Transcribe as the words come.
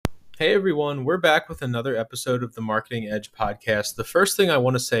Hey everyone, we're back with another episode of the Marketing Edge podcast. The first thing I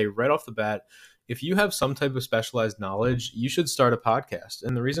want to say right off the bat, if you have some type of specialized knowledge, you should start a podcast.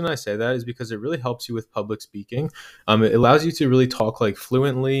 And the reason I say that is because it really helps you with public speaking. It allows you to really talk like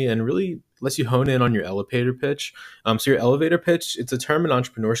fluently and really lets you hone in on your elevator pitch. So your elevator pitch, it's a term in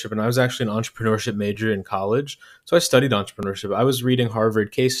entrepreneurship, and I was actually an entrepreneurship major in college. So I studied entrepreneurship. I was reading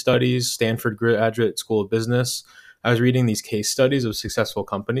Harvard case studies, Stanford Graduate School of Business. I was reading these case studies of successful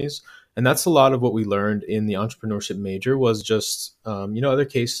companies, and that's a lot of what we learned in the entrepreneurship major was just other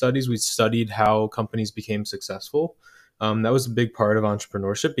case studies. We studied how companies became successful. That was a big part of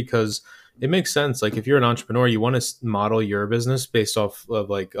entrepreneurship because it makes sense. Like if you're an entrepreneur, you want to model your business based off of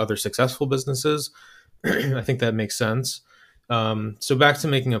like other successful businesses. I think that makes sense. So back to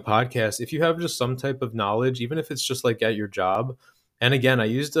making a podcast, if you have just some type of knowledge, even if it's just like at your job, and again, I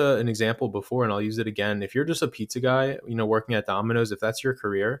used an example before, and I'll use it again. If you're just a pizza guy, working at Domino's, if that's your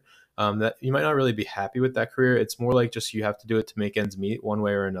career, that you might not really be happy with that career. It's more like just you have to do it to make ends meet one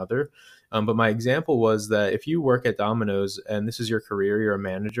way or another. But my example was that if you work at Domino's and this is your career, you're a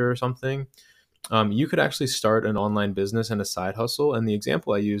manager or something, you could actually start an online business and a side hustle. And the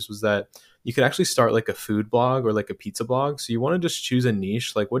example I used was that you could actually start like a food blog or like a pizza blog. So you want to just choose a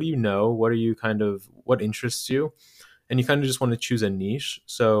niche. Like, what do you know? What are you what interests you? And you kind of just want to choose a niche.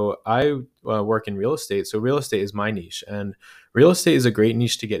 So I work in real estate. So real estate is my niche, and real estate is a great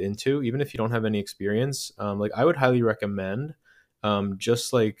niche to get into, even if you don't have any experience. Like I would highly recommend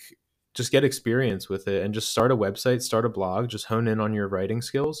just get experience with it and just start a website, start a blog, just hone in on your writing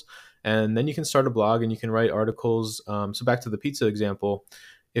skills, and then you can start a blog and you can write articles. So back to the pizza example,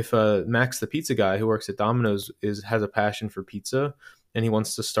 if Max, the pizza guy who works at Domino's, has a passion for pizza and he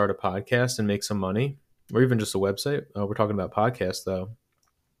wants to start a podcast and make some money, or even just a website. We're talking about podcasts though.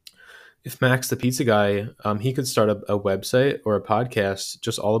 If Max, the pizza guy, he could start a website or a podcast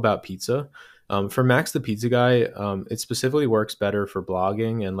just all about pizza. For Max, the pizza guy, it specifically works better for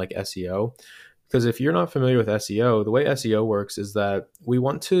blogging and like SEO. Because if you're not familiar with SEO, the way SEO works is that we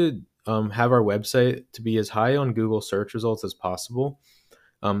want to have our website to be as high on Google search results as possible.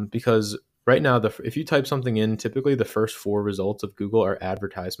 Because right now, if you type something in, typically the first four results of Google are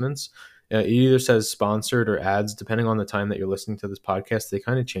advertisements. It either says sponsored or ads, depending on the time that you're listening to this podcast. They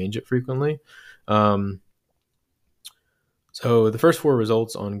kind of change it frequently. So the first four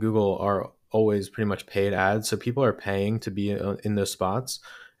results on Google are always pretty much paid ads. So people are paying to be in those spots.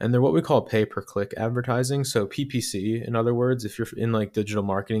 And they're what we call pay per click advertising. So PPC, in other words, if you're in like digital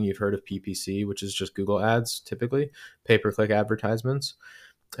marketing, you've heard of PPC, which is just Google ads, typically pay per click advertisements.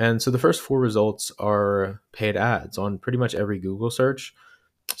 And so the first four results are paid ads on pretty much every Google search.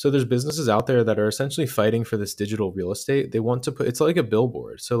 So there's businesses out there that are essentially fighting for this digital real estate. They want to it's like a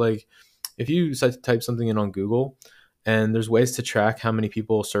billboard. So like if you type something in on Google, and there's ways to track how many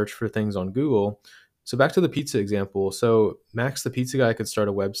people search for things on Google. So back to the pizza example. So Max, the pizza guy, could start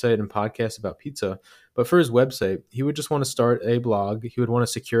a website and podcast about pizza. But for his website, he would just want to start a blog. He would want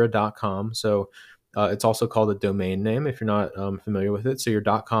to secure a .com. So it's also called a domain name if you're not familiar with it. So your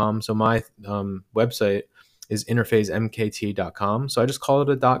 .com. So my website is interphasemkt.com. So I just call it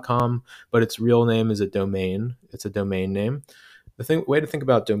a .com, but its real name is a domain. It's a domain name. Way to think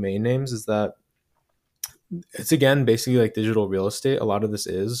about domain names is that it's again basically like digital real estate. A lot of this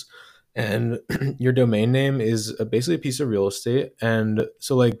is, and your domain name is basically a piece of real estate. And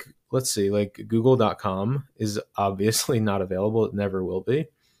so like, let's see, like google.com is obviously not available. It never will be.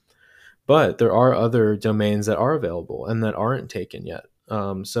 But there are other domains that are available and that aren't taken yet.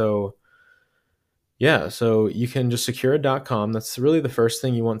 So you can just secure a .com. That's really the first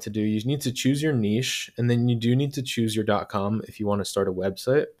thing you want to do. You need to choose your niche, and then you do need to choose your .com if you want to start a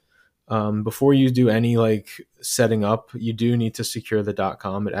website. Before you do any like setting up, you do need to secure the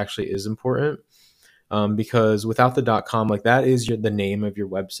 .com. It actually is important because without the .com, like that is the name of your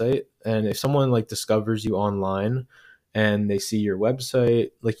website. And if someone like discovers you online and they see your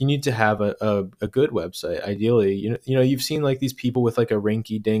website, like you need to have a good website. Ideally, you've seen like these people with like a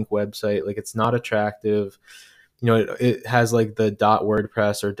rinky dink website, like it's not attractive. It has like the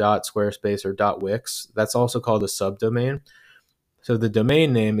 .wordpress or .squarespace or .wix. That's also called a subdomain. So the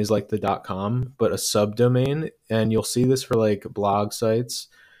domain name is like the .com, but a subdomain, and you'll see this for like blog sites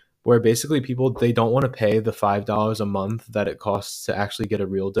where basically people, they don't want to pay the $5 a month that it costs to actually get a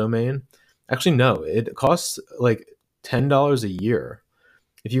real domain. Actually, no, it costs like $10 a year.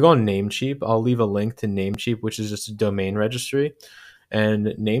 If you go on Namecheap, I'll leave a link to Namecheap, which is just a domain registry. And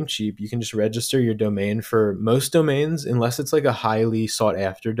Namecheap, you can just register your domain for most domains, unless it's like a highly sought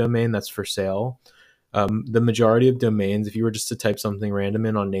after domain that's for sale. The majority of domains, if you were just to type something random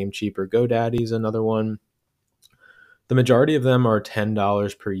in on Namecheap or GoDaddy is another one, The majority of them are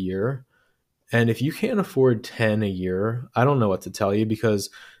 $10 per year. And if you can't afford 10 a year, I don't know what to tell you, because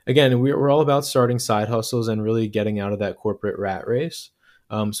again, we're all about starting side hustles and really getting out of that corporate rat race.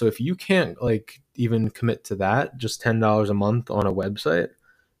 So if you can't like even commit to that, just $10 a month on a website,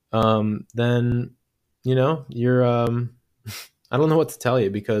 then you're I don't know what to tell you,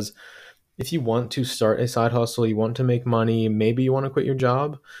 because if you want to start a side hustle, you want to make money, maybe you want to quit your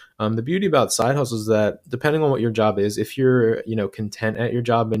job. The beauty about side hustles is that depending on what your job is, if you're content at your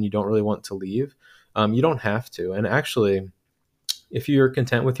job and you don't really want to leave, you don't have to. And actually, if you're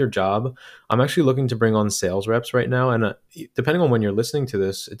content with your job, I'm actually looking to bring on sales reps right now. And depending on when you're listening to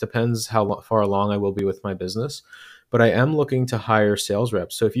this, it depends how far along I will be with my business. But I am looking to hire sales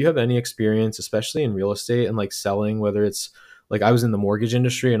reps. So if you have any experience, especially in real estate and like selling, whether it's like I was in the mortgage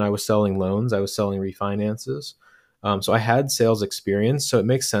industry and I was selling loans, I was selling refinances. So I had sales experience. So it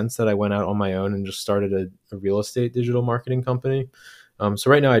makes sense that I went out on my own and just started a real estate digital marketing company. So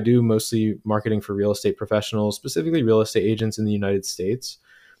right now I do mostly marketing for real estate professionals, specifically real estate agents in the United States.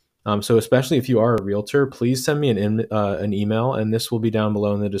 So especially if you are a realtor, please send me an email, and this will be down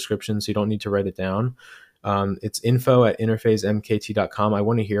below in the description, so you don't need to write it down. It's info@interphasemkt.com. I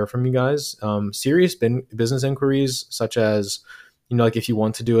want to hear from you guys. Serious business inquiries, such as, like if you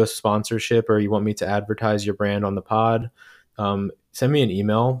want to do a sponsorship or you want me to advertise your brand on the pod, send me an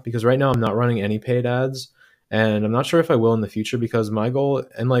email, because right now I'm not running any paid ads. And I'm not sure if I will in the future, because my goal,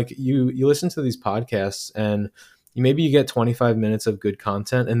 and like you listen to these podcasts and maybe you get 25 minutes of good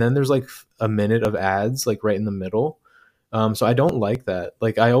content, and then there's like a minute of ads like right in the middle. So I don't like that.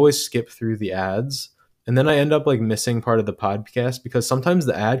 Like I always skip through the ads, and then I end up like missing part of the podcast, because sometimes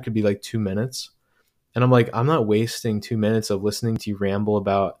the ad could be like 2 minutes. And I'm like, I'm not wasting 2 minutes of listening to you ramble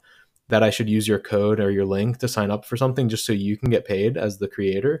about that I should use your code or your link to sign up for something just so you can get paid as the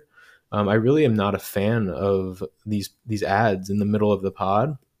creator. I really am not a fan of these ads in the middle of the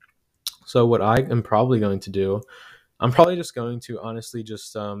pod. So what I am probably going to do, I'm probably just going to honestly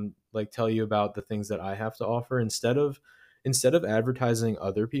just like tell you about the things that I have to offer, instead of advertising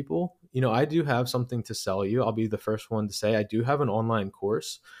other people. I do have something to sell you. I'll be the first one to say I do have an online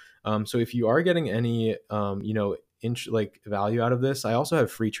course. So if you are getting any like value out of this, I also have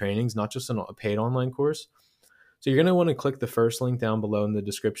free trainings, not just a paid online course. So you're going to want to click the first link down below in the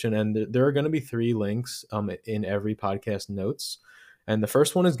description, and there are going to be 3 links in every podcast notes. And the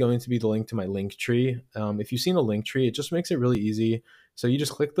first one is going to be the link to my link tree. If you've seen a link tree, it just makes it really easy. So you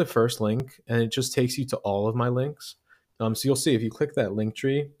just click the first link, and it just takes you to all of my links. So you'll see if you click that link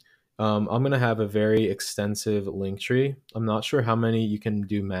tree, I'm going to have a very extensive link tree. I'm not sure how many you can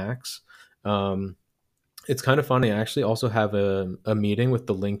do max. It's kind of funny. I actually also have a meeting with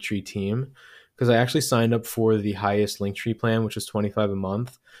the Linktree team, because I actually signed up for the highest Linktree plan, which is $25 a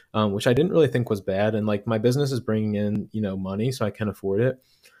month, which I didn't really think was bad. And like my business is bringing in, money, so I can afford it.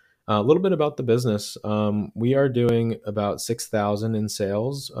 A little bit about the business. We are doing about 6,000 in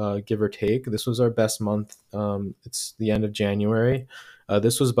sales, give or take. This was our best month. It's the end of January.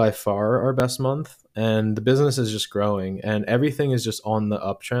 This was by far our best month, and the business is just growing, and everything is just on the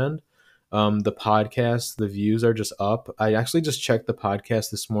uptrend. The podcast, the views are just up. I actually just checked the podcast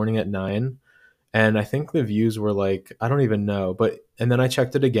this morning at 9, and I think the views were like, I don't even know, and then I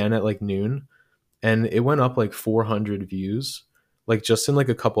checked it again at like noon, and it went up like 400 views, like just in like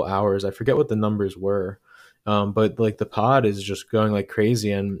a couple hours. I forget what the numbers were. But like the pod is just going like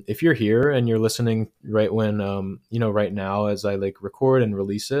crazy. And if you're here and you're listening right when, right now as I like record and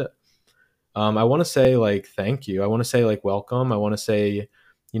release it, I want to say like thank you. I want to say like welcome. I want to say,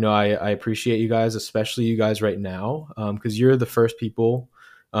 I appreciate you guys, especially you guys right now, because you're the first people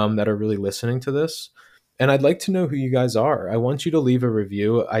that are really listening to this. And I'd like to know who you guys are. I want you to leave a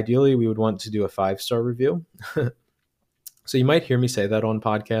review. Ideally, we would want to do a 5-star review. So you might hear me say that on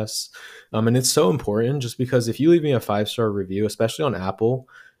podcasts. And it's so important, just because if you leave me a 5-star review, especially on Apple,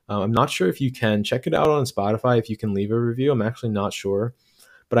 I'm not sure if you can. Check it out on Spotify if you can leave a review. I'm actually not sure.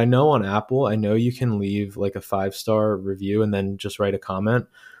 But I know on Apple, I know you can leave like a 5-star review and then just write a comment.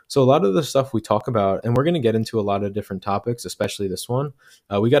 So a lot of the stuff we talk about, and we're going to get into a lot of different topics, especially this one.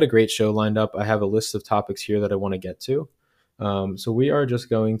 We got a great show lined up. I have a list of topics here that I want to get to. So we are just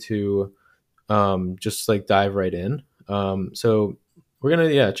going to just like dive right in. So we're going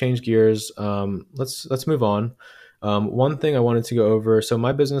to, change gears. Let's move on. One thing I wanted to go over. So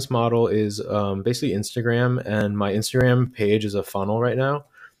my business model is basically Instagram, and my Instagram page is a funnel right now.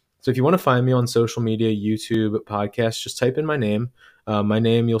 So if you want to find me on social media, YouTube, podcast, just type in my name. My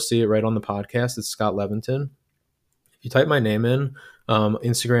name, you'll see it right on the podcast. It's Scott Leventon. If you type my name in,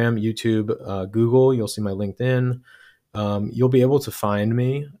 Instagram, YouTube, Google, you'll see my LinkedIn. you'll be able to find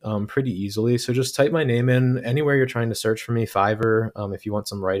me pretty easily. So just type my name in anywhere you're trying to search for me. Fiverr, if you want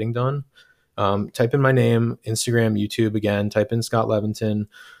some writing done. Type in my name, Instagram, YouTube again, type in Scott Leventon.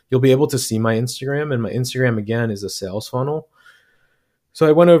 You'll be able to see my Instagram, and my Instagram again is a sales funnel. So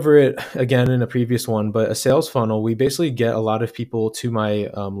I went over it again in a previous one, but a sales funnel, we basically get a lot of people to my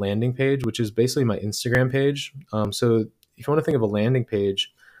landing page, which is basically my Instagram page. So if you want to think of a landing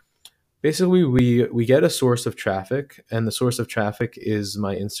page, basically we get a source of traffic, and the source of traffic is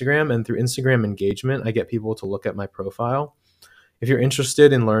my Instagram, and through Instagram engagement, I get people to look at my profile. If you're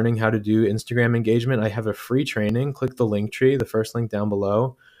interested in learning how to do Instagram engagement, I have a free training. Click the link tree, the first link down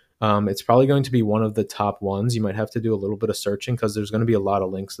below. It's probably going to be one of the top ones. You might have to do a little bit of searching because there's going to be a lot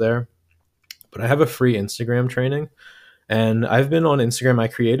of links there. But I have a free Instagram training, and I've been on Instagram. I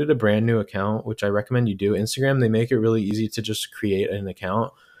created a brand new account, which I recommend you do. Instagram, they make it really easy to just create an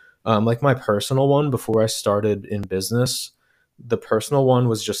account. Like my personal one before I started in business, the personal one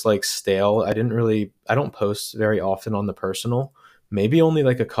was just like stale. I don't post very often on the personal, maybe only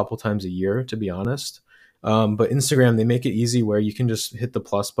like a couple times a year, to be honest. But Instagram, they make it easy where you can just hit the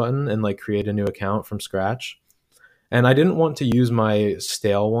plus button and like create a new account from scratch. And I didn't want to use my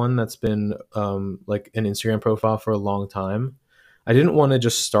stale one that's been like an Instagram profile for a long time. I didn't want to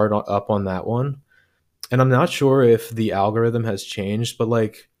just start up on that one. And I'm not sure if the algorithm has changed, but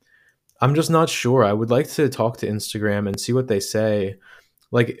like I'm just not sure. I would like to talk to Instagram and see what they say.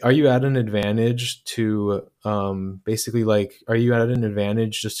 Like, are you at an advantage to basically like, are you at an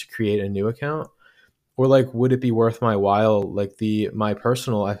advantage just to create a new account? Or like, would it be worth my while? Like my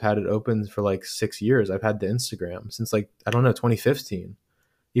personal, I've had it open for like 6 years. I've had the Instagram since like, I don't know, 2015,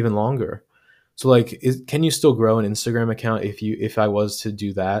 even longer. So like, can you still grow an Instagram account if I was to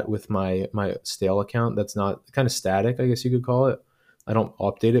do that with my stale account? That's not kind of static, I guess you could call it. I don't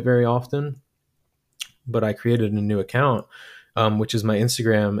update it very often, but I created a new account, which is my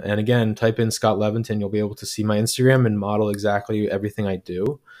Instagram. And again, type in Scott Leventon, you'll be able to see my Instagram and model exactly everything I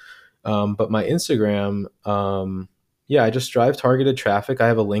do. But my Instagram, yeah, I just drive targeted traffic. I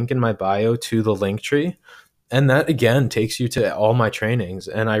have a link in my bio to the link tree. And that again takes you to all my trainings.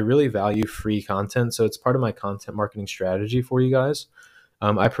 And I really value free content. So it's part of my content marketing strategy for you guys.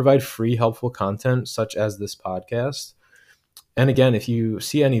 I provide free, helpful content such as this podcast. And again, if you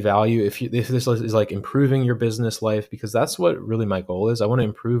see any value, if this is like improving your business life, because that's what really my goal is. I want to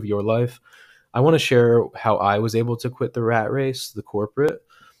improve your life. I want to share how I was able to quit the rat race, the corporate.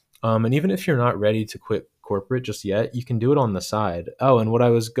 And even if you're not ready to quit corporate just yet, you can do it on the side. Oh, and what I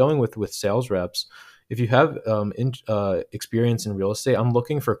was going with sales reps, if you have experience in real estate, I'm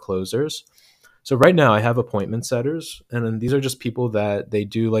looking for closers. So right now I have appointment setters, and then these are just people that they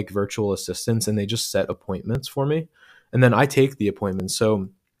do like virtual assistants, and they just set appointments for me. And then I take the appointments. So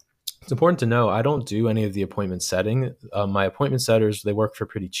it's important to know I don't do any of the appointment setting. My appointment setters, they work for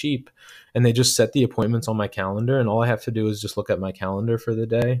pretty cheap, and they just set the appointments on my calendar. And all I have to do is just look at my calendar for the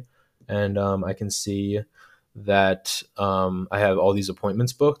day, and I can see that I have all these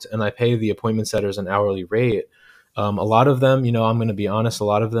appointments booked, and I pay the appointment setters an hourly rate. A lot of them, I'm going to be honest, a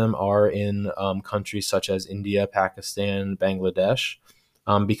lot of them are in countries such as India, Pakistan, Bangladesh,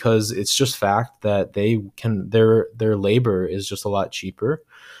 because it's just fact that their labor is just a lot cheaper.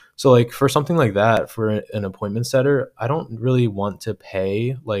 So like for something like that, for an appointment setter, I don't really want to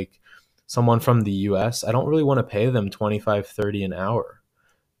pay like someone from the US. I don't really want to pay them 25, 30 an hour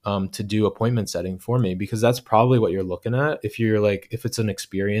to do appointment setting for me, because that's probably what you're looking at. If it's an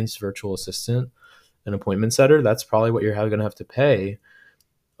experienced virtual assistant, an appointment setter, that's probably what you're going to have to pay.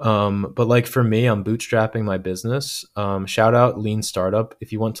 But like for me, I'm bootstrapping my business. Shout out Lean Startup.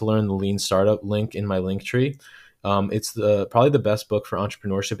 If you want to learn the Lean Startup, link in my link tree. It's probably the best book for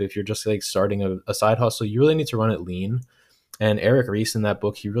entrepreneurship. If you're just like starting a side hustle, you really need to run it lean. And Eric Ries in that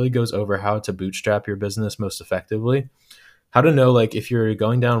book, he really goes over how to bootstrap your business most effectively, how to know like if you're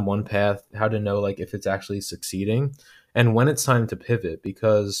going down one path, how to know like if it's actually succeeding, and when it's time to pivot.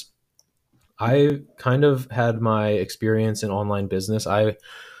 Because I kind of had my experience in online business. I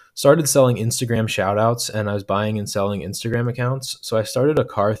started selling Instagram shout outs, and I was buying and selling Instagram accounts. So I started a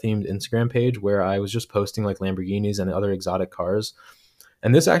car themed Instagram page where I was just posting like Lamborghinis and other exotic cars.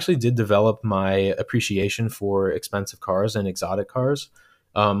 And this actually did develop my appreciation for expensive cars and exotic cars.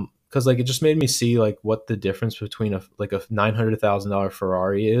 Cause like it just made me see like what the difference between a $900,000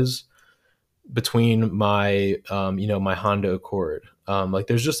 Ferrari is between my Honda Accord. Like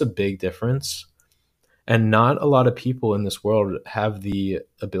there's just a big difference. And not a lot of people in this world have the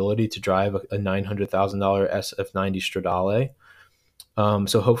ability to drive a $900,000 SF90 Stradale.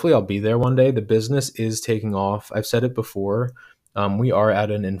 So hopefully I'll be there one day. The business is taking off. I've said it before. We are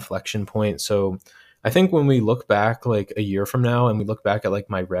at an inflection point. So I think when we look back like a year from now and we look back at like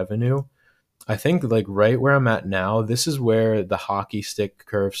my revenue, I think like right where I'm at now, this is where the hockey stick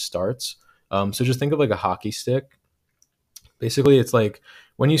curve starts. So just think of like a hockey stick. Basically, it's like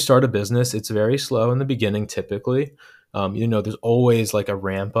when you start a business, it's very slow in the beginning typically. There's always like a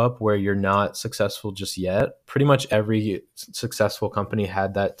ramp up where you're not successful just yet. Pretty much every successful company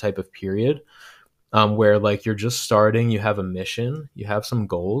had that type of period, where like you're just starting, you have a mission, you have some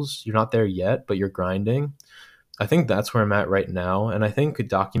goals, you're not there yet, but you're grinding. I think that's where I'm at right now. And I think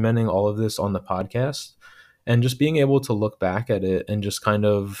documenting all of this on the podcast and just being able to look back at it and just kind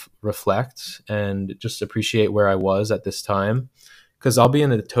of reflect and just appreciate where I was at this time. Because I'll be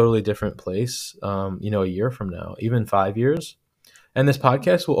in a totally different place, a year from now, even 5 years. And this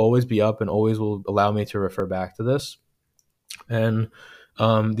podcast will always be up and always will allow me to refer back to this. And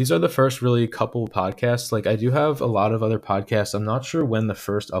these are the first really couple podcasts. Like I do have a lot of other podcasts. I'm not sure when the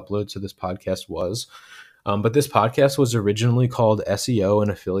first upload to this podcast was, but this podcast was originally called SEO and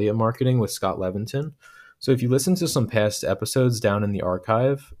Affiliate Marketing with Scott Leventon. So if you listen to some past episodes down in the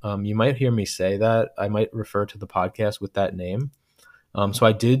archive, you might hear me say that. I might refer to the podcast with that name. So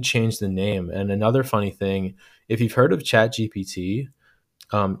I did change the name. And another funny thing, if you've heard of ChatGPT,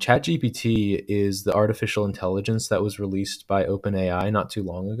 ChatGPT is the artificial intelligence that was released by OpenAI not too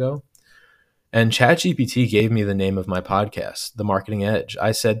long ago. And ChatGPT gave me the name of my podcast, The Marketing Edge.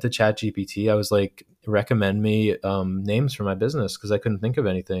 I said to ChatGPT, I was like, recommend me names for my business because I couldn't think of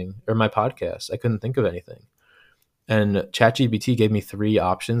anything, or my podcast. I couldn't think of anything. And ChatGPT gave me 3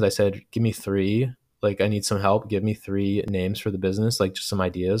 options. I said, give me 3. Like, I need some help. Give me 3 names for the business, like just some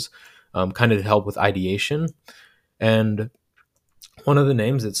ideas, kind of to help with ideation. And one of the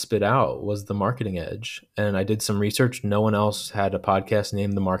names that spit out was The Marketing Edge. And I did some research. No one else had a podcast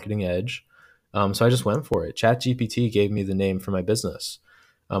named The Marketing Edge. So I just went for it. ChatGPT gave me the name for my business.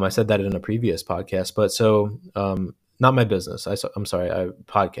 I said that in a previous podcast, but not my business. I'm sorry, I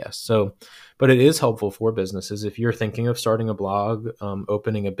podcast. So, but it is helpful for businesses. If you're thinking of starting a blog,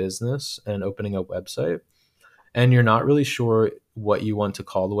 opening a business and opening a website, and you're not really sure what you want to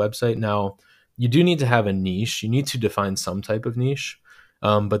call the website. Now, you do need to have a niche. You need to define some type of niche.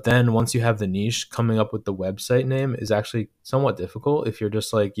 But then once you have the niche, coming up with the website name is actually somewhat difficult if you're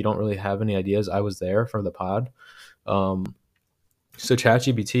just like, you don't really have any ideas. I was there for the pod. So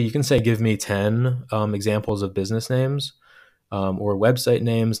ChatGPT, you can say, give me 10 examples of business names or website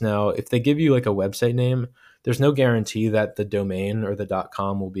names. Now, if they give you like a website name, there's no guarantee that the domain or the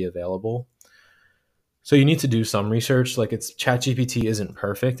 .com will be available. So you need to do some research. Like ChatGPT isn't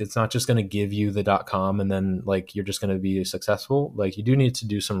perfect. It's not just going to give you the .com and then like you're just going to be successful. Like you do need to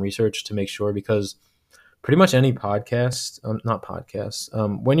do some research to make sure, because pretty much any podcast, not podcast,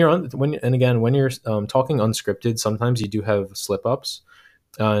 when you're talking unscripted, sometimes you do have slip ups,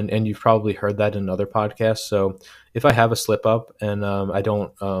 and you've probably heard that in other podcasts. So if I have a slip up and I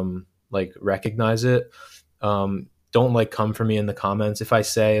don't like recognize it, don't like come for me in the comments. If I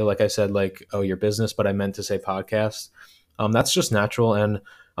say, like I said, like, oh, your business, but I meant to say podcast, that's just natural. And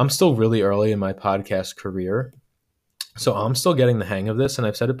I'm still really early in my podcast career. So I'm still getting the hang of this. And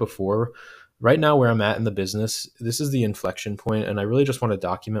I've said it before, right now where I'm at in the business, this is the inflection point, and I really just want to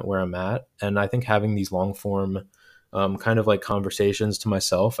document where I'm at. And I think having these long form kind of like conversations to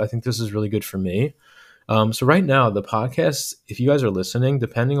myself, I think this is really good for me. So right now, the podcast, if you guys are listening,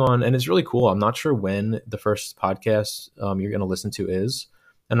 depending on, and it's really cool, I'm not sure when the first podcast you're going to listen to is,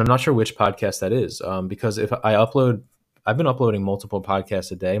 and I'm not sure which podcast that is, because if I upload, I've been uploading multiple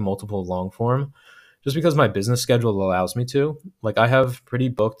podcasts a day, multiple long form, just because my business schedule allows me to. Like I have pretty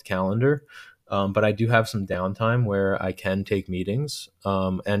booked calendar, but I do have some downtime where I can take meetings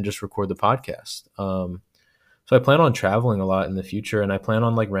and just record the podcast. So I plan on traveling a lot in the future, and I plan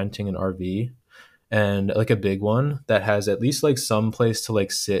on like renting an RV, and like a big one that has at least like some place to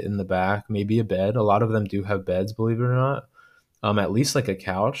like sit in the back, maybe a bed. A lot of them do have beds, believe it or not. At least like a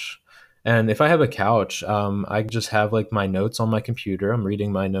couch. And if I have a couch, I just have like my notes on my computer. I'm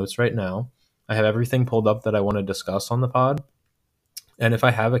reading my notes right now. I have everything pulled up that I want to discuss on the pod. And if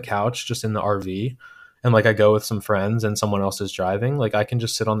I have a couch just in the RV and like I go with some friends and someone else is driving, like I can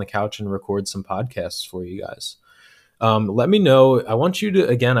just sit on the couch and record some podcasts for you guys. Let me know. I want you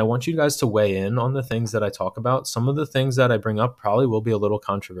guys to weigh in on the things that I talk about. Some of the things that I bring up probably will be a little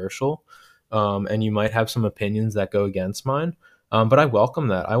controversial, and you might have some opinions that go against mine. But I welcome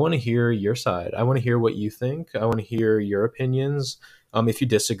that. I want to hear your side. I want to hear what you think. I want to hear your opinions. If you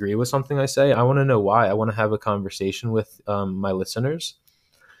disagree with something I say, I want to know why. I want to have a conversation with my listeners.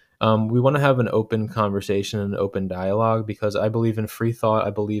 We want to have an open conversation and open dialogue because I believe in free thought.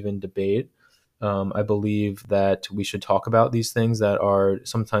 I believe in debate. I believe that we should talk about these things that are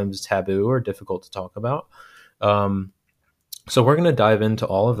sometimes taboo or difficult to talk about. Um, so we're going to dive into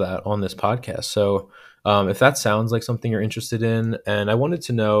all of that on this podcast. So if that sounds like something you're interested in, and I wanted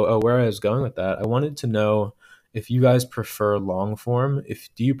to know where I was going with that, I wanted to know if you guys prefer long form. If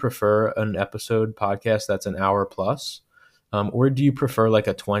do you prefer an episode podcast that's an hour plus, or do you prefer like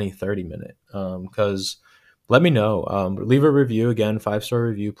a 20-30 minute? Because let me know. Leave a review again, 5-star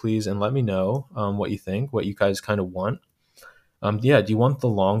review, please, and let me know what you think, what you guys kind of want. Yeah, do you want the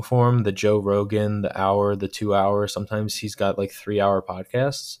long form, the Joe Rogan, the hour, the 2 hour? Sometimes he's got like 3 hour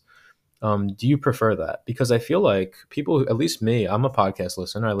podcasts. Do you prefer that? Because I feel like people, at least me, I'm a podcast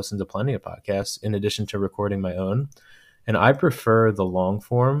listener. I listen to plenty of podcasts in addition to recording my own. And I prefer the long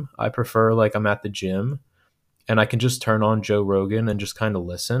form. I prefer like I'm at the gym and I can just turn on Joe Rogan and just kind of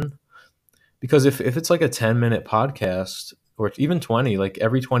listen. Because if it's like a 10-minute podcast or even 20, like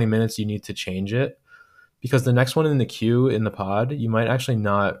every 20 minutes you need to change it because the next one in the queue in the pod, you might actually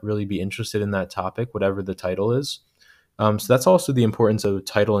not really be interested in that topic, whatever the title is. So that's also the importance of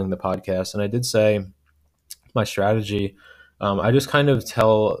titling the podcast. And I did say my strategy. I just kind of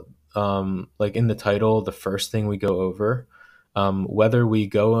tell, like in the title, the first thing we go over. Whether we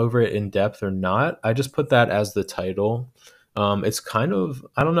go over it in depth or not, I just put that as the title. It's kind of,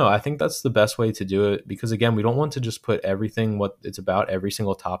 I don't know, I think that's the best way to do it because, again, we don't want to just put everything, what it's about, every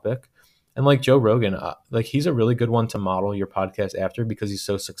single topic. And like Joe Rogan, like he's a really good one to model your podcast after because he's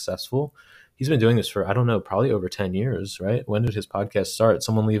so successful. He's been doing this for, I don't know, probably over 10 years, right? When did his podcast start?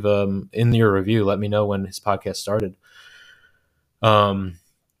 Someone leave in your review, let me know when his podcast started. Um,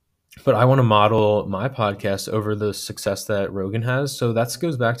 but I want to model my podcast over the success that Rogan has. So that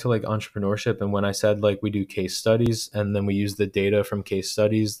goes back to like entrepreneurship. And when I said like we do case studies and then we use the data from case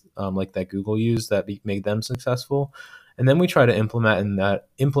studies, like that Google used that made them successful, and then we try to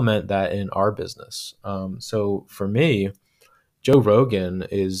implement that in our business. So for me, Joe Rogan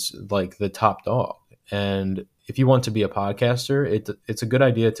is like the top dog. And if you want to be a podcaster, it's a good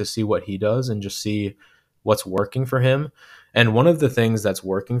idea to see what he does and just see what's working for him. And one of the things that's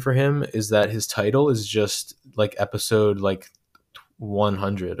working for him is that his title is just like episode like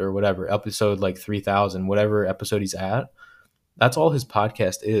 100 or whatever, episode like 3000, whatever episode he's at. That's all his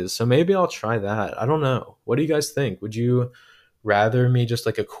podcast is. So maybe I'll try that. I don't know. What do you guys think? Would you rather me just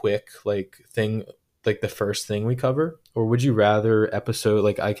like a quick like thing, like the first thing we cover, or would you rather episode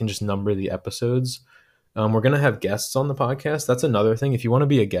like I can just number the episodes? We're gonna have guests on the podcast. That's another thing. If you want to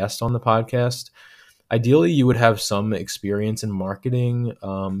be a guest on the podcast, ideally you would have some experience in marketing,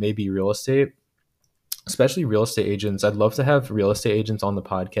 maybe real estate, especially real estate agents. I'd love to have real estate agents on the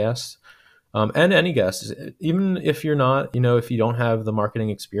podcast. And any guests, even if you're not, if you don't have the marketing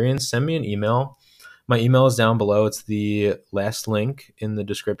experience, send me an email. My email is down below. It's the last link in the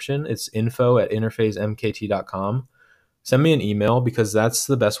description. It's info@interphasemkt.com. Send me an email because that's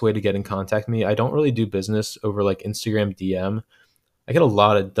the best way to get in contact with me. I don't really do business over like Instagram DM. I get a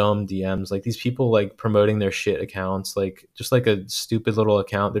lot of dumb DMs, like these people like promoting their shit accounts, like just like a stupid little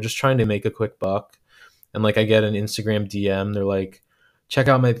account. They're just trying to make a quick buck. And like I get an Instagram DM, they're like, check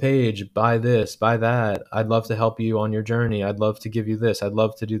out my page, buy this, buy that. I'd love to help you on your journey. I'd love to give you this. I'd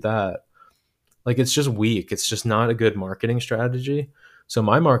love to do that. Like it's just weak. It's just not a good marketing strategy. So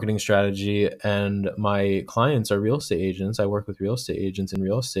my marketing strategy, and my clients are real estate agents. I work with real estate agents in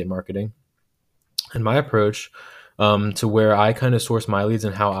real estate marketing. And my approach, to where I kind of source my leads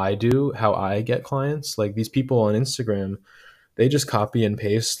and how I get clients, like these people on Instagram, they just copy and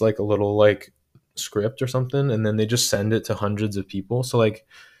paste like a little like script or something, and then they just send it to hundreds of people. So like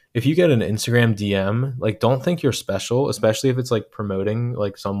if you get an Instagram DM, like don't think you're special, especially if it's like promoting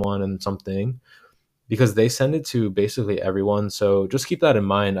like someone and something, because they send it to basically everyone. So just keep that in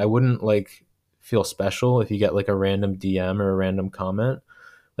mind. I wouldn't like feel special if you get like a random DM or a random comment.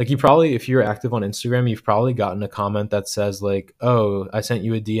 Like you probably, if you're active on Instagram, you've probably gotten a comment that says like, "Oh, I sent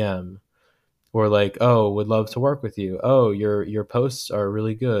you a DM," or like, "Oh, would love to work with you. Oh, your posts are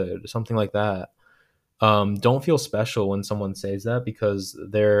really good," something like that. Don't feel special when someone says that because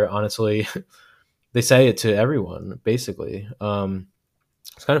they're honestly they say it to everyone basically.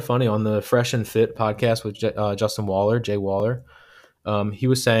 It's kind of funny on the Fresh and Fit podcast with Justin Waller, Jay Waller. He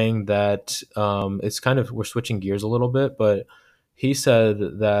was saying that it's kind of, we're switching gears a little bit, but he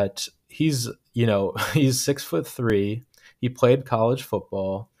said that he's he's 6'3". He played college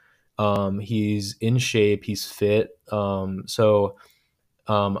football. He's in shape. He's fit. I'm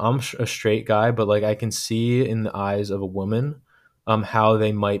a straight guy, but like I can see in the eyes of a woman, how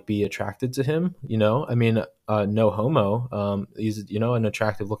they might be attracted to him. I mean, no homo. He's an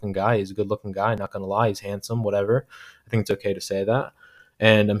attractive looking guy. He's a good looking guy. Not gonna lie, he's handsome. Whatever. I think it's okay to say that.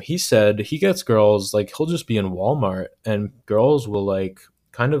 And he said he gets girls, like he'll just be in Walmart and girls will like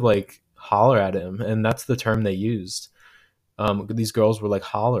kind of like holler at him, and that's the term they used. These girls were like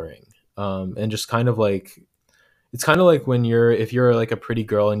hollering, and just kind of like, it's kind of like when if you're like a pretty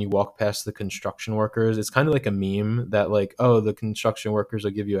girl and you walk past the construction workers, it's kind of like a meme that like, oh, the construction workers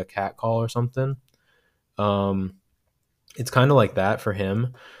will give you a cat call or something. Um, it's kind of like that for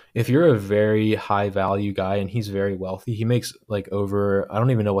him. If you're a very high value guy and he's very wealthy, he makes like over, I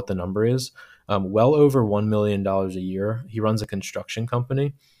don't even know what the number is, well over $1 million a year. He runs a construction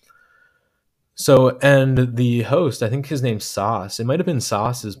company. So, and the host, I think his name's Sauce. It might have been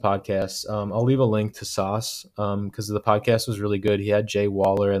Sauce's podcast. I'll leave a link to Sauce because the podcast was really good. He had Jay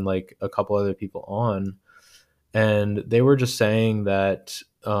Waller and like a couple other people on, and they were just saying that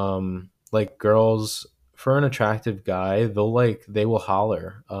like girls, for an attractive guy, they will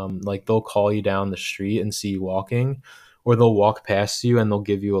holler, like they'll call you down the street and see you walking, or they'll walk past you and they'll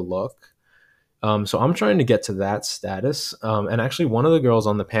give you a look. So I'm trying to get to that status. And actually, one of the girls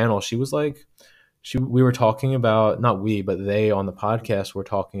on the panel, she was like, we were talking about, not we, but they on the podcast were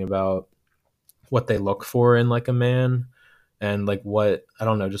talking about what they look for in like a man, and like what, I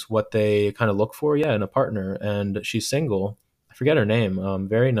don't know, just what they kind of look for, yeah, in a partner. And she's single. I forget her name.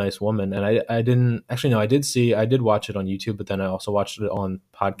 Very nice woman. And I didn't actually, no, I did watch it on YouTube, but then I also watched it on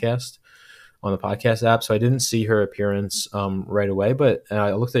the podcast app. So I didn't see her appearance right away, but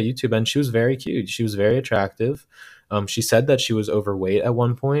I looked at YouTube and she was very cute. She was very attractive. She said that she was overweight at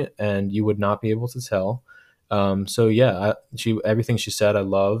one point, and you would not be able to tell. So yeah, she, everything she said I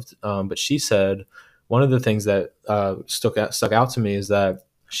loved. But she said one of the things that stuck out to me is that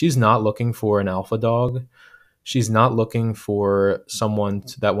she's not looking for an alpha dog. She's not looking for someone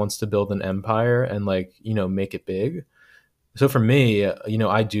that wants to build an empire and like, make it big. So for me,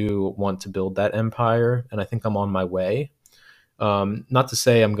 I do want to build that empire, and I think I'm on my way. Not to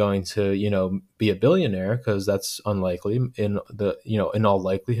say I'm going to, be a billionaire, because that's unlikely. In all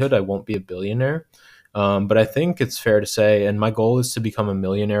likelihood, I won't be a billionaire. But I think it's fair to say, and my goal is to become a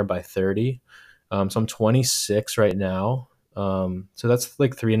millionaire by 30. So I'm 26 right now. So that's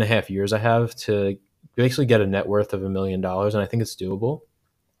like 3.5 years I have to basically get a net worth of $1 million, and I think it's doable.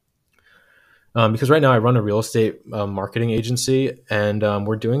 Because right now I run a real estate marketing agency, and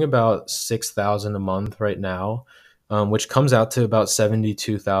we're doing about 6,000 a month right now, which comes out to about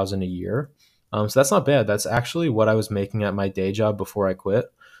 72,000 a year. So that's not bad. That's actually what I was making at my day job before I quit.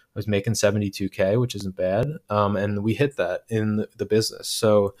 I was making 72K, which isn't bad, and we hit that in the business.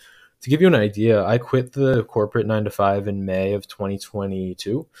 So to give you an idea, I quit the corporate 9 to 5 in May of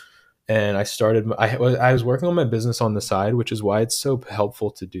 2022. And I was working on my business on the side, which is why it's so helpful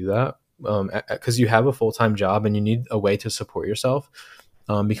to do that, because you have a full-time job and you need a way to support yourself.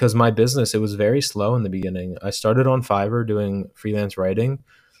 Because my business, it was very slow in the beginning. I started on Fiverr doing freelance writing.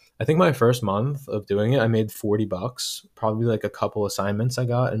 I think my first month of doing it, I made $40, probably like a couple assignments I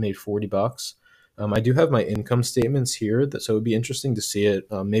got and made $40. I do have my income statements here, so it would be interesting to see it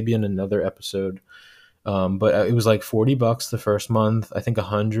maybe in another episode. But it was like $40 the first month, I think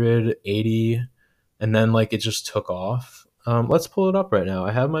 180, and then like it just took off. Let's pull it up right now.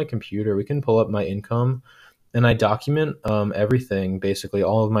 I have my computer. We can pull up my income, and I document everything, basically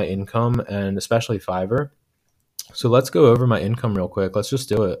all of my income, and especially Fiverr. So let's go over my income real quick. Let's just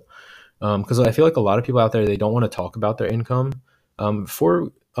do it. Because I feel like a lot of people out there, they don't want to talk about their income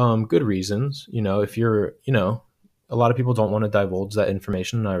for good reasons. If you're, a lot of people don't want to divulge that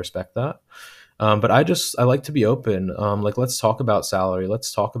information, and I respect that. But I like to be open. Like, let's talk about salary.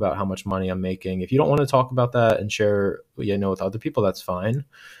 Let's talk about how much money I'm making. If you don't want to talk about that and share, with other people, that's fine.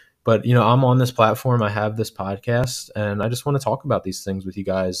 But, I'm on this platform. I have this podcast, and I just want to talk about these things with you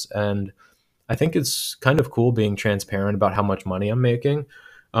guys. And I think it's kind of cool being transparent about how much money I'm making.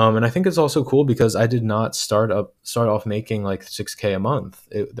 And I think it's also cool because I did not start off making like 6K a month.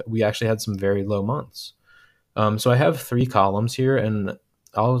 We actually had some very low months. So I have 3 columns here, and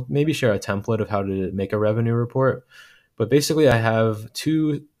I'll maybe share a template of how to make a revenue report. But basically, I have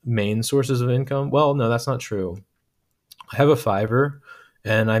 2 main sources of income. Well, no, that's not true. I have a Fiverr,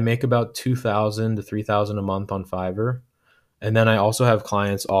 and I make about 2,000 to 3,000 a month on Fiverr. And then I also have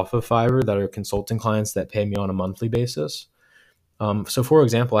clients off of Fiverr that are consulting clients that pay me on a monthly basis. So, for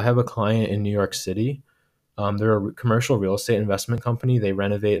example, I have a client in New York City. They're a commercial real estate investment company. They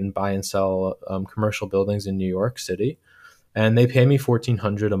renovate and buy and sell commercial buildings in New York City, and they pay me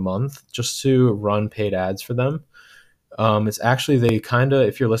 $1,400 a month just to run paid ads for them. It's actually, they kind of,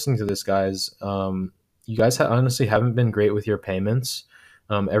 if you're listening to this, guys, you guys honestly haven't been great with your payments.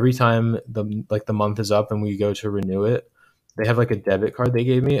 Every time the month is up and we go to renew it, they have like a debit card they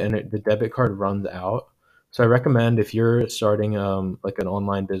gave me, and the debit card runs out. So I recommend if you're starting like an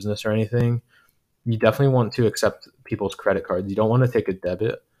online business or anything, you definitely want to accept people's credit cards. You don't want to take a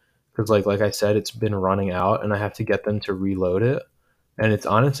debit because like I said, it's been running out and I have to get them to reload it. And it's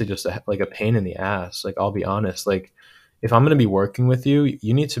honestly just like a pain in the ass. Like I'll be honest, like if I'm going to be working with you,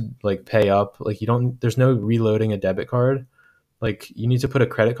 you need to like pay up. Like you don't there's no reloading a debit card. Like you need to put a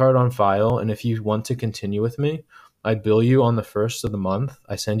credit card on file, and if you want to continue with me, I bill you on the first of the month.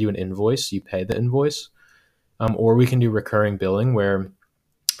 I send you an invoice, you pay the invoice. Or we can do recurring billing where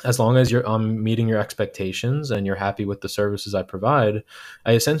as long as you're meeting your expectations and you're happy with the services I provide,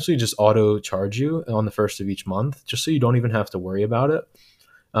 I essentially just auto charge you on the first of each month, just so you don't even have to worry about it.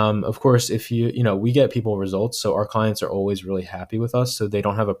 Of course, if we get people results, so our clients are always really happy with us, so they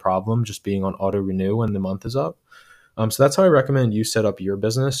don't have a problem just being on auto renew when the month is up. So that's how I recommend you set up your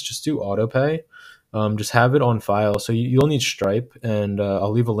business. Just do auto pay. Just have it on file. So you'll need Stripe, and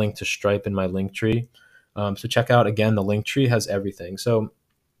I'll leave a link to Stripe in my link tree. So check out again, the link tree has everything. So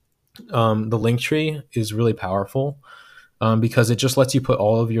the link tree is really powerful because it just lets you put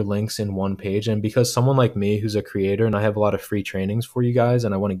all of your links in one page. And because someone like me, who's a creator, and I have a lot of free trainings for you guys,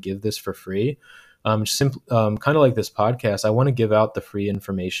 and I want to give this for free, kind of like this podcast, I want to give out the free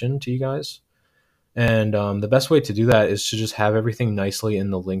information to you guys. And the best way to do that is to just have everything nicely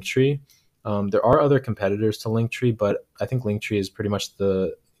in the link tree. There are other competitors to Linktree, but I think Linktree is pretty much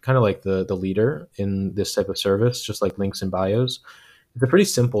the kind of like the leader in this type of service, just like links and bios. It's a pretty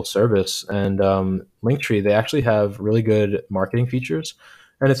simple service, and Linktree, they actually have really good marketing features.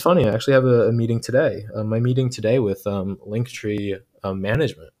 And it's funny, I actually have a meeting today. My meeting today with Linktree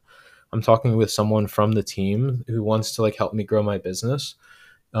management. I'm talking with someone from the team who wants to like help me grow my business.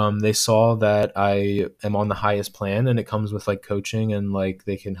 They saw that I am on the highest plan, and it comes with like coaching, and like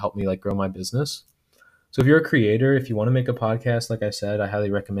they can help me like grow my business. So if you're a creator, if you want to make a podcast, like I said, I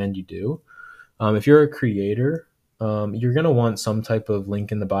highly recommend you do. If you're a creator, you're going to want some type of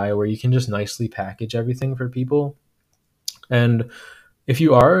link in the bio where you can just nicely package everything for people. And if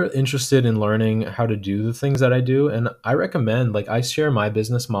you are interested in learning how to do the things that I do, and I recommend, like, I share my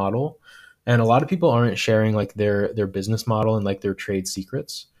business model, and a lot of people aren't sharing like their business model and like their trade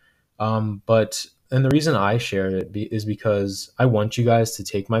secrets. But and the reason I share it is because I want you guys to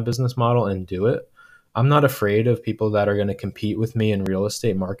take my business model and do it. I'm not afraid of people that are going to compete with me in real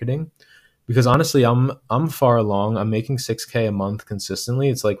estate marketing because honestly, I'm far along. I'm making 6K a month consistently.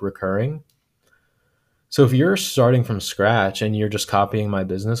 It's like recurring. So if you're starting from scratch and you're just copying my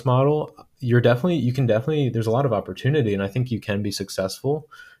business model, you can definitely, there's a lot of opportunity and I think you can be successful.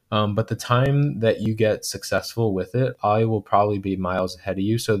 But the time that you get successful with it, I will probably be miles ahead of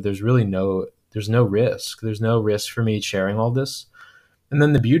you. So there's no risk. There's no risk for me sharing all this. And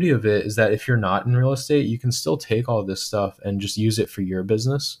then the beauty of it is that if you're not in real estate, you can still take all this stuff and just use it for your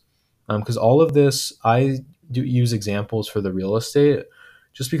business. Because all of this, I do use examples for the real estate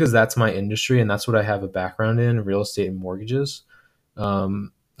just because that's my industry and that's what I have a background in, real estate and mortgages.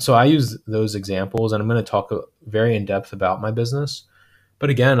 So I use those examples and I'm going to talk very in depth about my business. But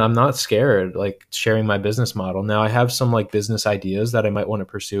again, I'm not scared like sharing my business model. Now I have some like business ideas that I might want to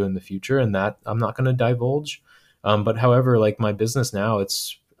pursue in the future and that I'm not going to divulge. But however, like my business now,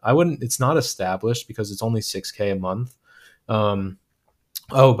 it's not established because it's only 6K a month. Um,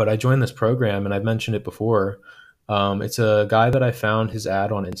 Oh, but I joined this program and I've mentioned it before. It's a guy that I found his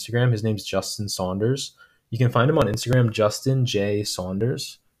ad on Instagram. His name's Justin Saunders. You can find him on Instagram, Justin J.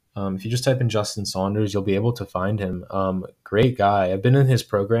 Saunders. If you just type in Justin Saunders, you'll be able to find him. Great guy. I've been in his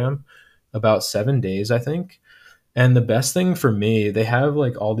program about 7 days, I think. And the best thing for me, they have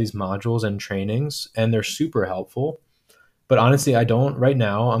like all these modules and trainings, and they're super helpful. But honestly, I don't right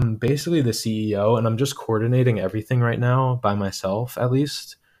now. I'm basically the CEO and I'm just coordinating everything right now by myself, at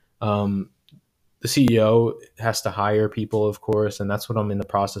least. Um, the CEO has to hire people, of course, and that's what I'm in the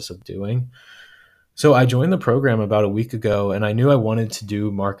process of doing. So I joined the program about a week ago and I knew I wanted to do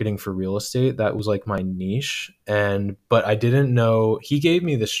marketing for real estate. That was like my niche. But I didn't know he gave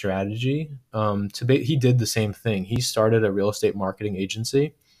me the strategy. He did the same thing. He started a real estate marketing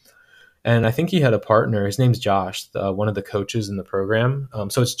agency and I think he had a partner. His name's Josh, one of the coaches in the program.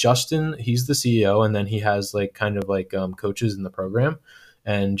 So it's Justin. He's the CEO, and then he has like kind of like coaches in the program,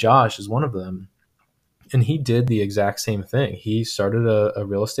 and Josh is one of them. And he did the exact same thing. He started a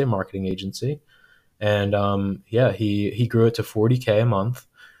real estate marketing agency, and yeah, he grew it to 40K a month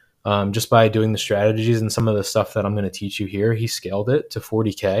just by doing the strategies and some of the stuff that I'm going to teach you here. He scaled it to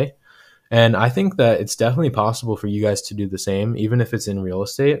 40K, and I think that it's definitely possible for you guys to do the same, even if it's in real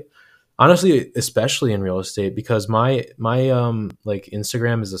estate. Honestly, especially in real estate, because my like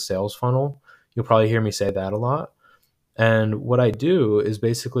Instagram is a sales funnel. You'll probably hear me say that a lot. And what I do is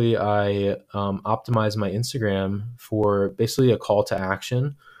basically I optimize my Instagram for basically a call to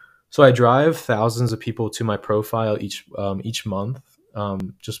action. So I drive thousands of people to my profile each month,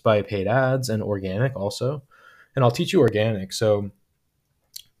 just by paid ads and organic also. And I'll teach you organic. So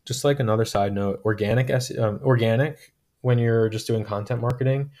just like another side note, organic when you're just doing content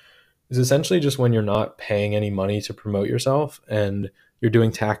marketing is essentially just when you're not paying any money to promote yourself and you're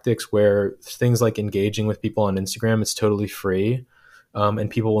doing tactics where things like engaging with people on Instagram, it's totally free, and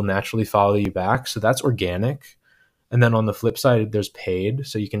people will naturally follow you back. So that's organic. And then on the flip side, there's paid.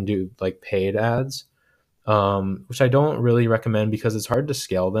 So you can do like paid ads, which I don't really recommend because it's hard to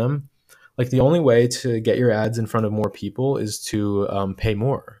scale them. Like the only way to get your ads in front of more people is to pay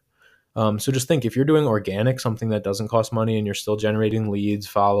more. So just think if you're doing organic, something that doesn't cost money and you're still generating leads,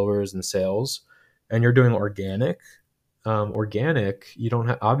 followers, and sales, and you're doing organic, you don't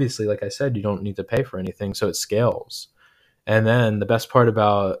have, obviously, like I said, you don't need to pay for anything. So it scales. And then the best part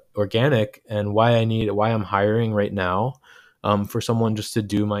about organic and why I'm hiring right now, for someone just to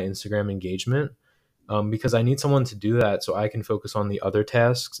do my Instagram engagement, because I need someone to do that so I can focus on the other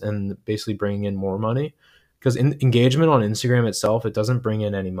tasks and basically bring in more money. Because engagement on Instagram itself, it doesn't bring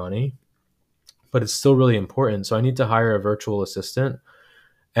in any money, but it's still really important. So I need to hire a virtual assistant.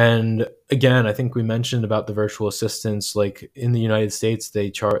 And again, I think we mentioned about the virtual assistants. Like in the United States, they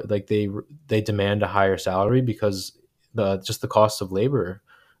demand a higher salary because the cost of labor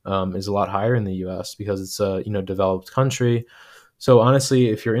is a lot higher in the U.S. because it's a developed country. So honestly,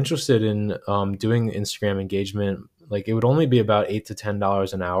 if you're interested in doing Instagram engagement, like it would only be about $8 to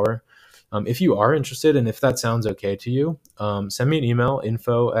 $10 an hour. If you are interested and if that sounds okay to you, send me an email,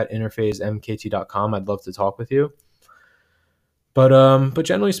 info@interphasemkt.com. I'd love to talk with you. But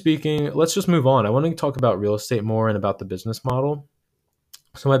generally speaking, let's just move on. I want to talk about real estate more and about the business model.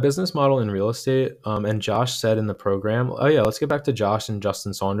 So my business model in real estate, and Josh said in the program. Oh yeah, let's get back to Josh and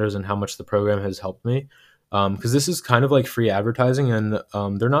Justin Saunders and how much the program has helped me. Because this is kind of like free advertising, and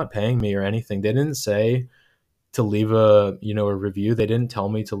they're not paying me or anything. They didn't say to leave a review. They didn't tell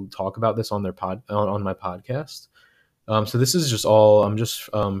me to talk about this on their on my podcast. So this is just all I'm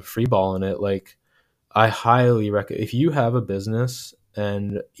just freeballing it. Like I highly recommend if you have a business,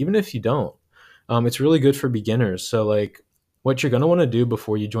 and even if you don't, it's really good for beginners. So like what you're gonna want to do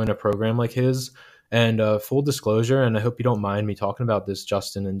before you join a program like his, and full disclosure, and I hope you don't mind me talking about this,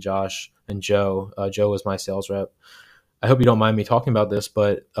 Justin and Josh and Joe. Joe was my sales rep. I hope you don't mind me talking about this,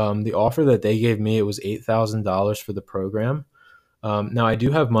 but the offer that they gave me, it was $8,000 for the program. Now I do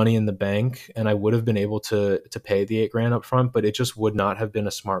have money in the bank, and I would have been able to pay the 8 grand up front, but it just would not have been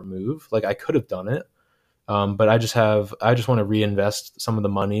a smart move. Like I could have done it, but I just want to reinvest some of the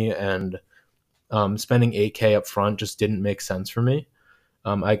money, and spending 8K up front just didn't make sense for me.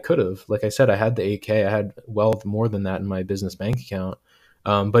 I could have, like I said, I had the 8K, I had well more than that in my business bank account.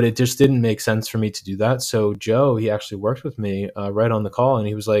 But it just didn't make sense for me to do that. So Joe, he actually worked with me right on the call, and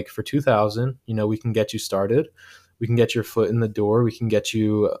he was like, for 2,000, we can get you started. We can get your foot in the door. We can get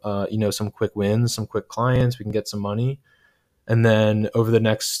you, some quick wins, some quick clients. We can get some money. And then over the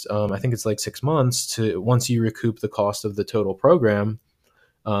next, I think it's like 6 months, to once you recoup the cost of the total program,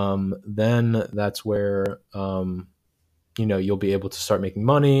 then that's where you'll be able to start making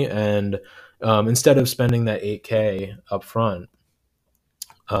money. And instead of spending that 8K up front,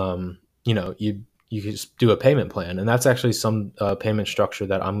 you can just do a payment plan, and that's actually some payment structure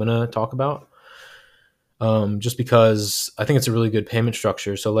that I'm gonna talk about. Just because I think it's a really good payment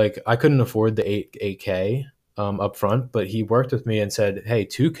structure. So like I couldn't afford the 8K up front, but he worked with me and said, hey,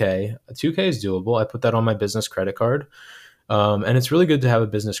 2K is doable. I put that on my business credit card. And it's really good to have a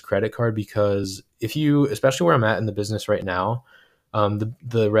business credit card because if you, especially where I'm at in the business right now,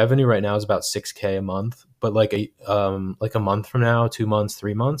 the revenue right now is about 6K a month, but like a month from now, 2 months,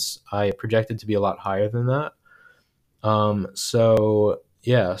 3 months, I projected to be a lot higher than that. So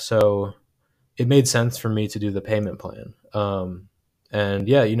yeah, so it made sense for me to do the payment plan. And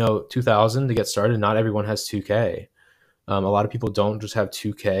yeah, 2,000 to get started. Not everyone has 2K. A lot of people don't just have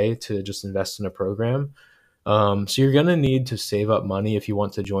 2K to just invest in a program. So you're gonna need to save up money if you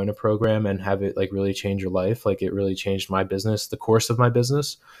want to join a program and have it like really change your life. Like it really changed my business, the course of my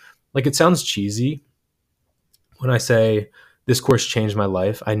business. Like it sounds cheesy when I say this course changed my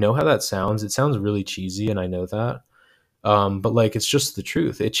life. I know how that sounds. It sounds really cheesy, and I know that. But like it's just the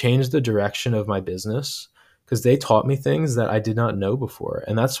truth. It changed the direction of my business because they taught me things that I did not know before.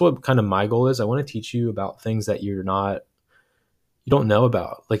 And that's what kind of my goal is. I want to teach you about things that you don't know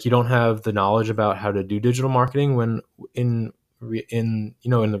about. Like you don't have the knowledge about how to do digital marketing when in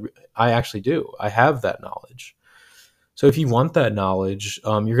the I actually do. I have that knowledge. So if you want that knowledge,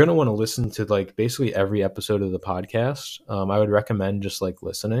 you're going to want to listen to like basically every episode of the podcast. I would recommend just like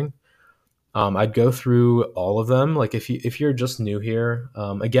listening. I'd go through all of them. Like if you're just new here,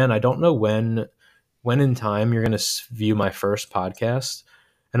 again, I don't know when in time you're going to view my first podcast,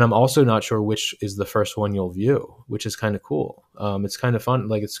 and I'm also not sure which is the first one you'll view, which is kind of cool. It's kind of fun.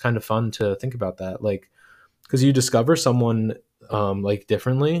 Like it's kind of fun to think about that. Like because you discover someone like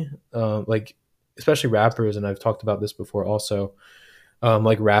differently, like especially rappers, and I've talked about this before also.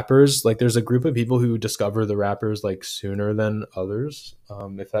 Like rappers, like there's a group of people who discover the rappers like sooner than others,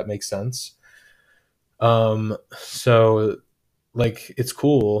 if that makes sense. So like it's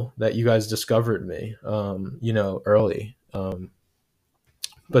cool that you guys discovered me, early.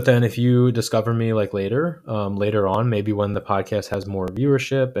 But then if you discover me like later on, maybe when the podcast has more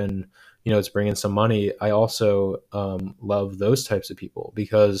viewership and it's bringing some money, I also love those types of people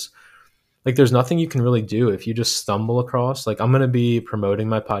because like there's nothing you can really do if you just stumble across. Like I'm going to be promoting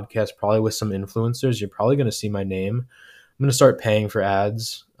my podcast probably with some influencers. You're probably going to see my name. I'm going to start paying for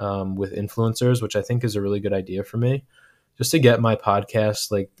ads with influencers, which I think is a really good idea for me, just to get my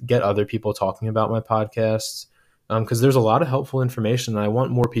podcast, like get other people talking about my podcasts. Because there's a lot of helpful information, and I want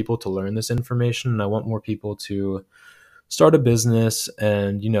more people to learn this information, and I want more people to start a business,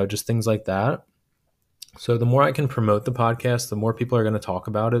 and just things like that. So the more I can promote the podcast, the more people are going to talk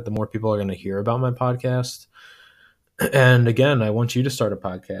about it, the more people are going to hear about my podcast. And again, I want you to start a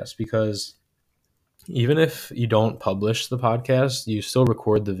podcast because even if you don't publish the podcast, you still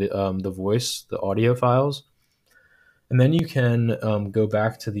record the voice, the audio files, and then you can go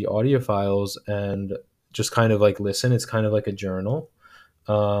back to the audio files and just kind of like listen. It's kind of like a journal,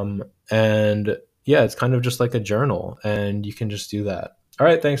 and yeah, it's kind of just like a journal, and you can just do that. All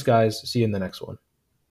right, thanks, guys. See you in the next one.